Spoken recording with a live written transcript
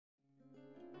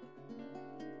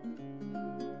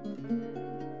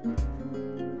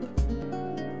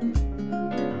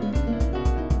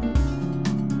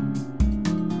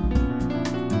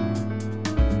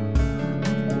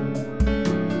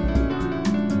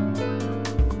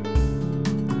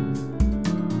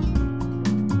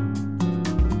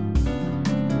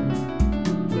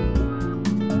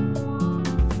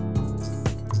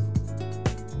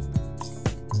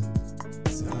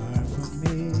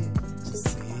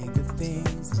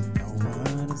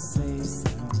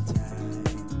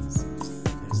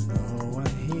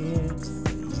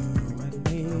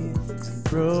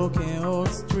broken old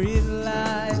street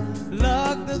light.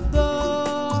 Lock the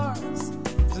doors,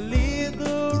 leave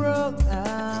the road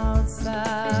outside.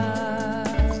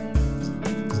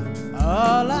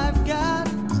 All I've got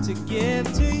to give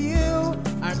to you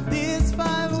are these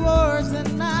 5 words,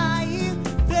 and I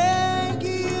thank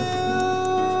you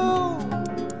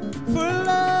for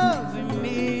loving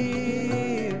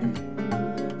me,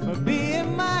 for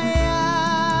being my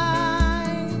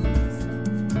eyes.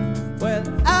 Well,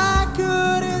 I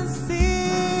couldn't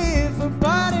see for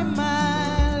biting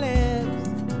my lips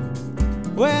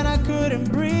when I couldn't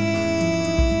breathe.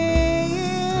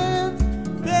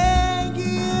 Thank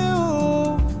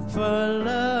you for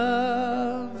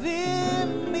loving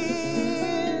me.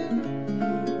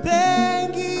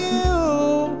 Thank you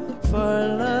for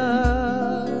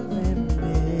loving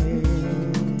me.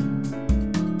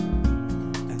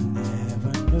 I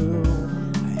never knew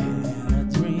I had a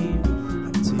dream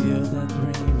until that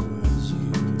dream was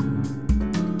you.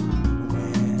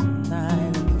 When I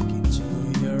look into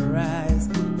your eyes,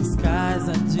 the skies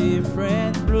are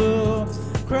different blue.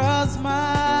 Cross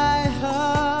my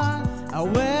heart, I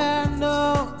wear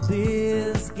no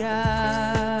disguise.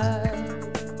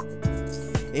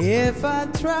 If I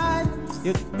tried,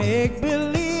 you'd make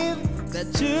believe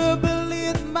that you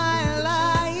believe my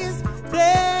lies.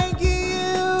 Thank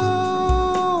you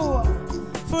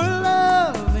for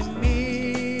loving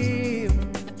me,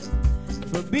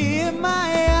 for being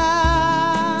my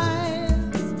eyes.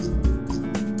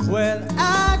 Well,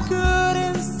 I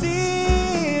couldn't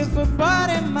see for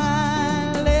biting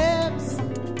my lips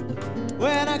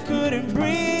when I couldn't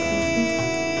breathe.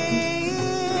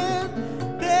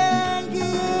 Thank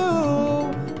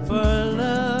you for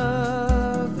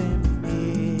loving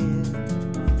me.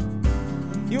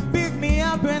 You pick me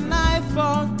up when I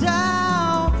fall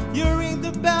down. You ring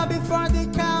the bell before they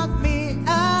count me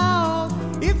out.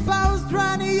 If I was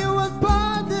drowning, you would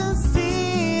part the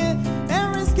sea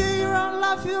and rescue your own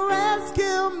life. You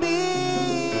rescue me.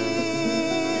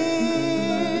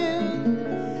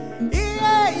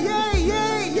 Yeah, yeah,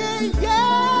 yeah, yeah, yeah.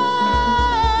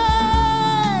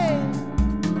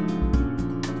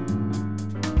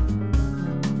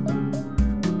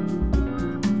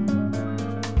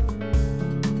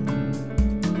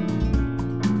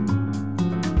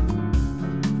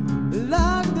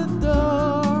 Lock the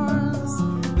doors,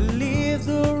 leave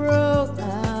the road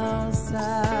outside.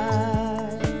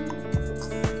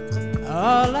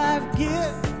 All I've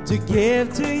got to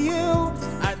give to you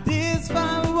are these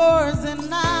 5 words,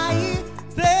 and I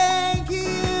thank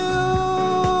you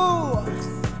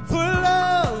for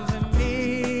loving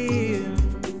me,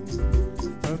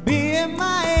 for being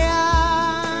my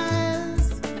eyes.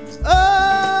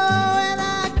 Oh, and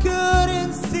I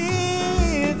couldn't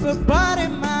see for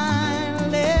biting my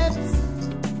lips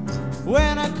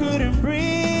when I couldn't breathe.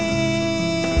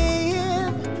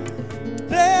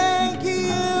 Thank you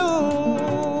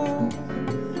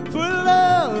for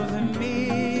loving me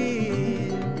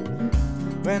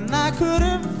when I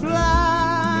couldn't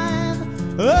fly.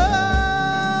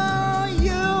 Oh,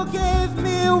 you gave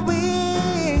me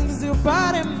wings, you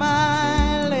biting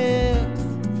my lips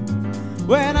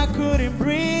when I couldn't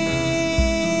breathe.